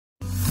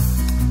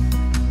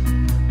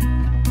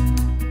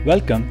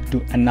Welcome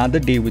to Another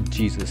Day with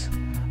Jesus,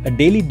 a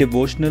daily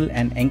devotional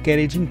and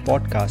encouraging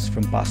podcast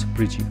from Pastor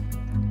Bridgie.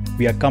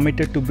 We are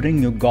committed to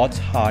bring you God's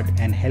heart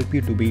and help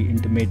you to be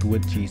intimate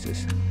with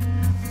Jesus.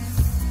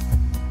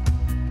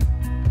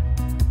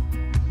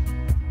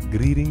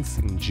 Greetings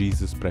in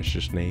Jesus'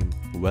 precious name.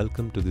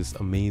 Welcome to this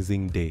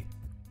amazing day.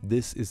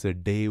 This is a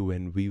day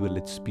when we will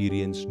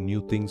experience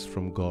new things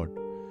from God.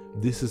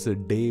 This is a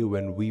day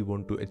when we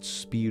want to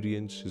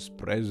experience His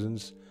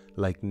presence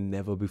like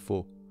never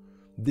before.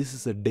 This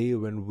is a day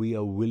when we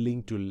are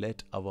willing to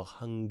let our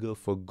hunger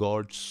for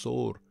God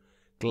soar,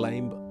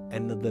 climb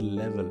another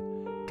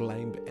level,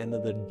 climb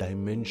another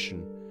dimension,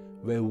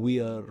 where we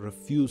are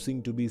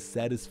refusing to be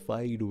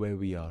satisfied where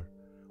we are.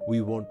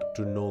 We want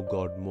to know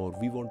God more.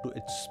 We want to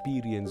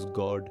experience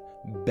God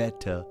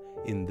better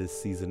in this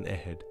season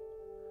ahead.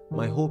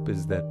 My hope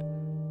is that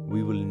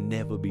we will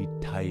never be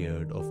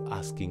tired of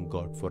asking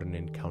God for an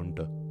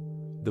encounter.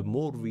 The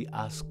more we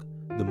ask,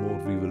 the more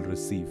we will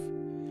receive.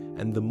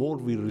 And the more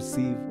we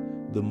receive,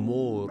 the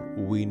more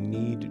we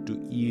need to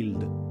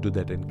yield to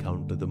that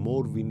encounter. The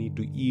more we need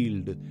to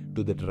yield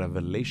to that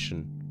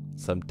revelation.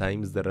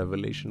 Sometimes the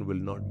revelation will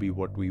not be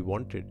what we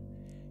wanted.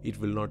 It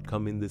will not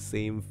come in the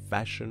same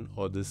fashion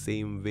or the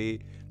same way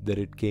that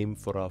it came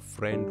for our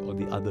friend or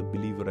the other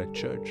believer at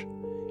church.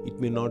 It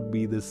may not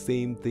be the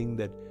same thing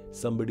that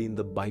somebody in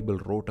the Bible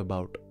wrote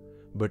about.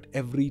 But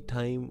every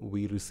time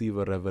we receive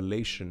a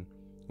revelation,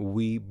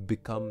 we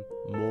become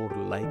more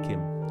like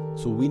Him.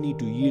 So we need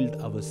to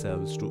yield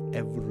ourselves to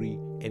every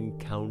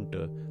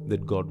encounter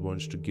that God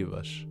wants to give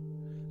us.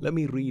 Let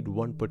me read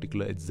one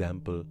particular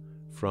example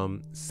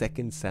from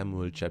 2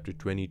 Samuel chapter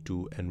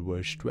 22 and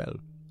verse 12.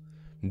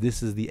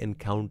 This is the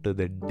encounter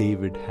that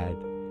David had.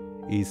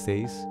 He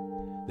says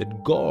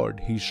that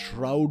God, He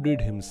shrouded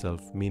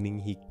Himself, meaning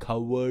He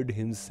covered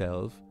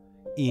Himself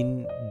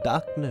in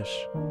darkness,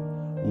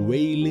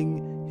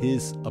 veiling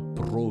His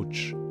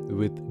approach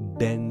with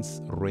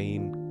dense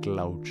rain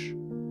clouds.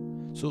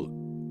 So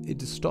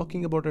it is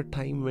talking about a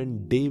time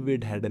when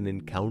David had an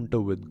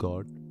encounter with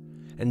God.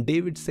 And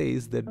David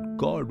says that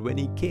God, when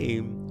He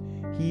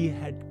came, He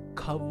had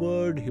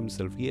covered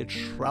Himself. He had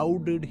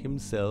shrouded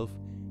Himself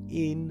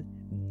in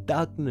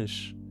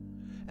darkness.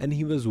 And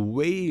He was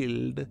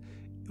veiled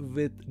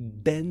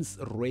with dense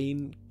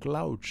rain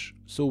clouds.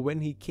 So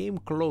when He came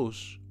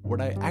close,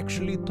 what I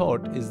actually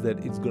thought is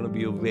that it's going to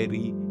be a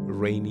very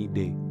rainy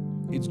day.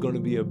 It's going to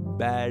be a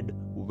bad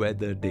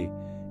weather day.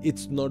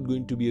 It's not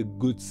going to be a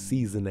good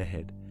season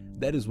ahead.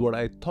 That is what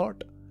I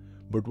thought.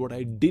 But what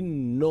I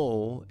didn't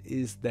know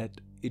is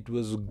that it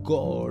was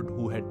God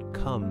who had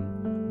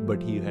come,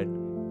 but He had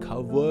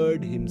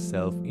covered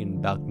Himself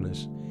in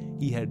darkness.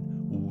 He had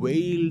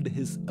veiled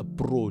His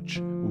approach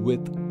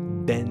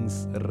with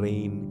dense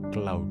rain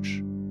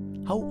clouds.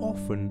 How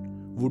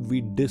often would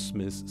we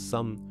dismiss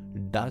some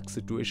dark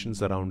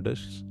situations around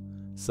us,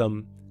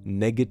 some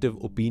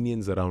negative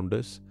opinions around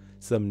us,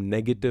 some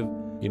negative,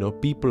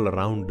 people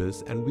around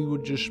us, and we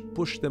would just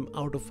push them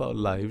out of our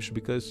lives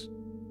because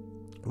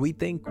we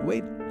think,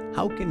 wait,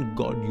 how can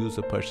God use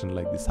a person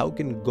like this? How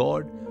can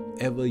God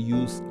ever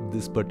use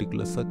this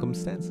particular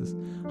circumstances?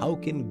 How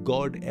can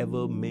God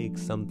ever make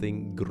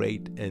something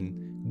great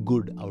and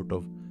good out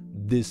of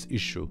this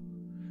issue?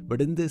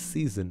 But in this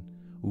season,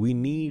 we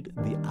need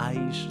the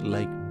eyes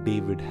like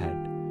David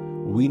had.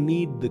 We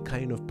need the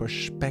kind of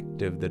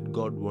perspective that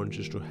God wants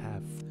us to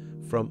have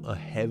from a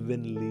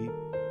heavenly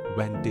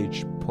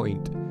vantage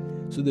point,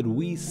 so that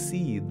we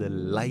see the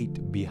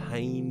light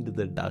behind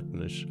the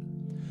darkness,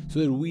 so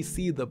that we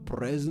see the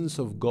presence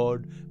of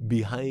God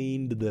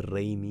behind the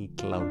rainy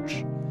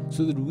clouds,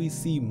 so that we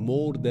see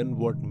more than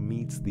what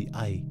meets the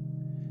eye.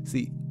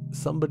 See,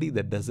 somebody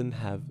that doesn't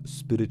have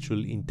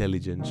spiritual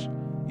intelligence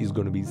is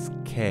going to be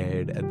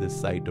scared at the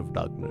sight of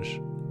darkness.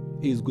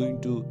 He is going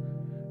to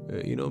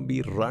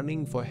be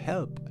running for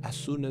help as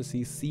soon as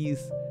he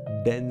sees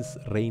dense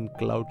rain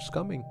clouds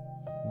coming.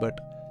 But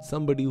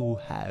somebody who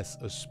has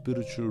a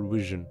spiritual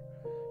vision,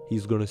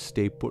 he's going to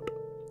stay put.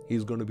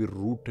 He's going to be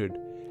rooted,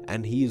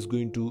 and he is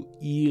going to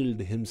yield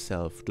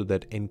himself to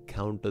that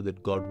encounter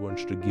that God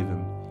wants to give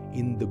him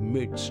in the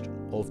midst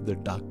of the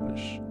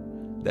darkness.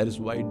 That is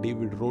why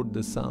David wrote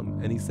the psalm,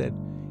 and he said,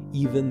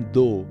 even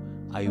though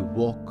I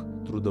walk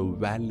through the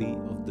valley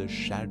of the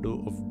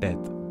shadow of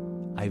death,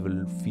 I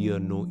will fear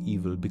no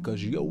evil,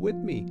 because you're with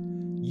me.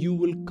 You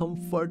will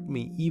comfort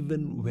me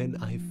even when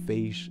I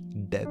face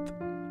death.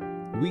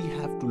 We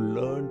have to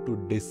learn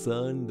to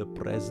discern the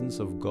presence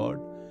of God,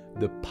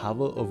 the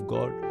power of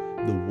God,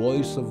 the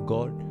voice of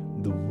God,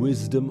 the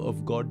wisdom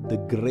of God, the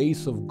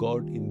grace of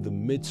God in the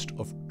midst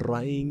of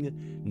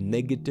trying,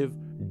 negative,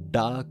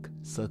 dark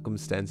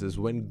circumstances.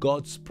 When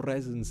God's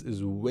presence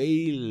is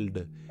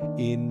veiled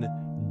in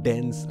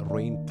dense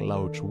rain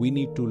clouds, we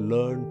need to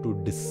learn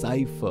to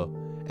decipher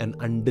and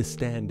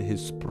understand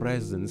His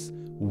presence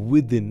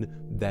within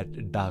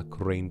that dark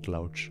rain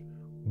clouds,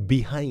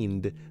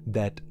 behind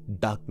that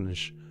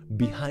darkness,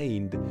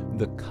 behind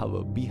the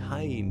cover,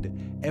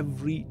 behind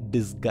every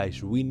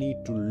disguise. We need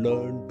to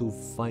learn to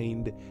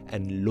find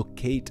and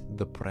locate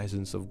the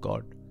presence of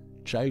God.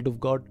 child of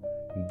God,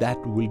 that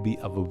will be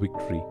our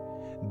victory.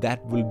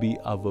 That will be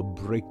our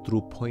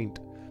breakthrough point.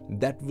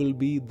 That will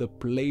be the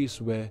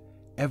place where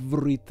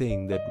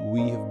everything that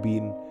we have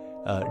been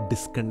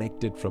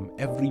disconnected from,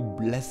 every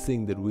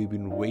blessing that we've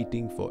been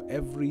waiting for,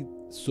 every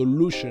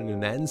solution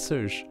and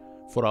answers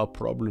for our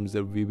problems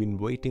that we've been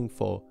waiting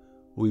for,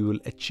 we will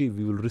achieve,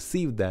 we will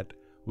receive that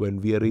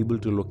when we are able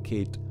to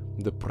locate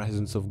the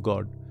presence of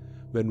God,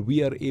 when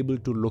we are able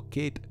to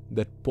locate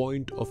that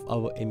point of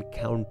our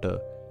encounter,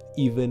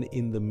 even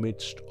in the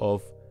midst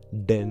of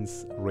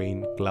dense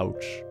rain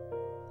clouds.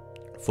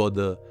 For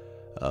the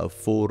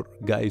 4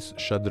 guys,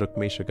 Shadrach,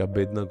 Meshach,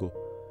 Abednego,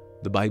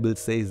 the Bible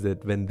says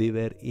that when they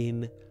were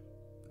in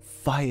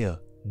fire,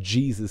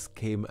 Jesus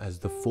came as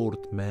the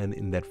 4th man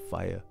in that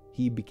fire.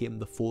 He became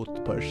the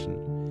 4th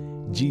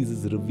person.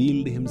 Jesus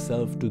revealed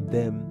himself to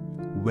them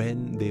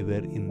when they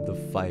were in the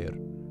fire.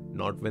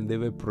 Not when they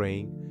were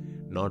praying,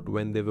 not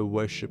when they were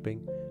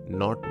worshipping,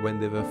 not when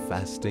they were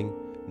fasting,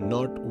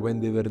 not when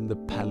they were in the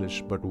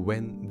palace, but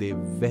when they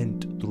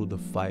went through the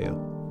fire.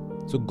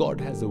 So God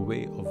has a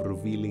way of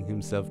revealing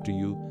himself to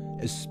you,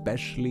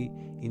 especially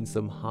in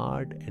some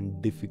hard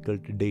and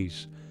difficult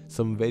days,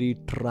 some very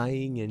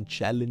trying and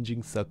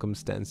challenging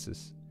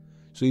circumstances.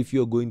 So if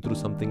you're going through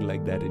something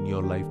like that in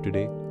your life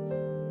today,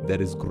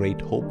 there is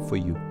great hope for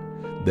you.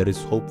 There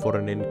is hope for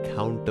an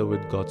encounter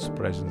with God's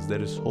presence.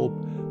 There is hope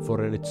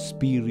for an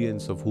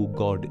experience of who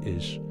God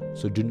is.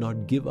 So do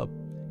not give up.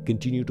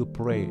 Continue to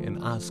pray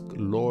and ask,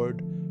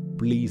 Lord,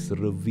 please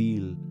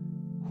reveal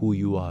who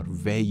you are,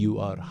 where you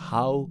are.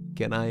 How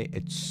can I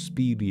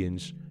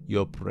experience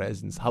your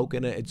presence? How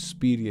can I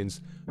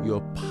experience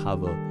your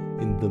power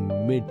in the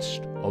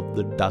midst of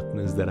the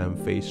darkness that I'm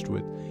faced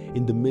with,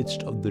 in the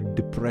midst of the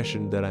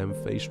depression that I'm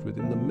faced with,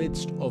 in the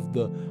midst of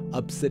the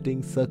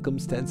upsetting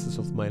circumstances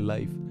of my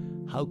life?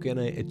 How can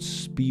I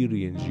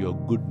experience your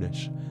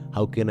goodness?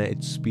 How can I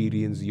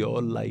experience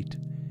your light?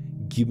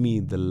 Give me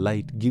the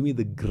light. Give me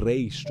the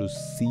grace to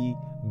see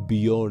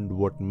beyond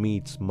what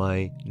meets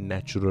my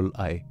natural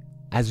eye.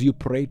 As you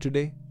pray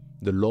today,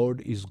 the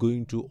Lord is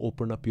going to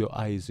open up your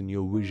eyes and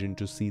your vision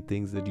to see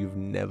things that you've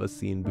never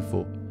seen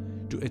before,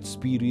 to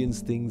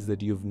experience things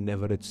that you've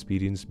never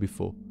experienced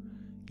before.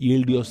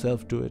 Yield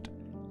yourself to it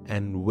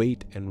and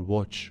wait and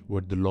watch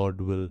what the Lord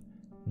will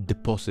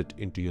deposit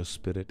into your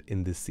spirit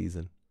in this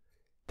season.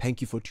 Thank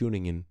you for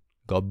tuning in.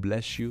 God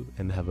bless you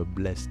and have a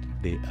blessed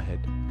day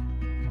ahead.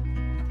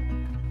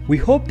 We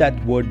hope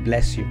that word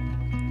bless you.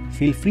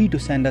 Feel free to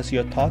send us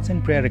your thoughts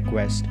and prayer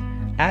requests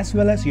as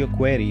well as your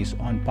queries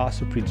on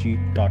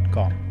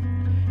pastorpriji.com.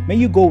 May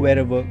you go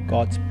wherever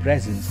God's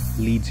presence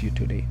leads you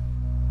today.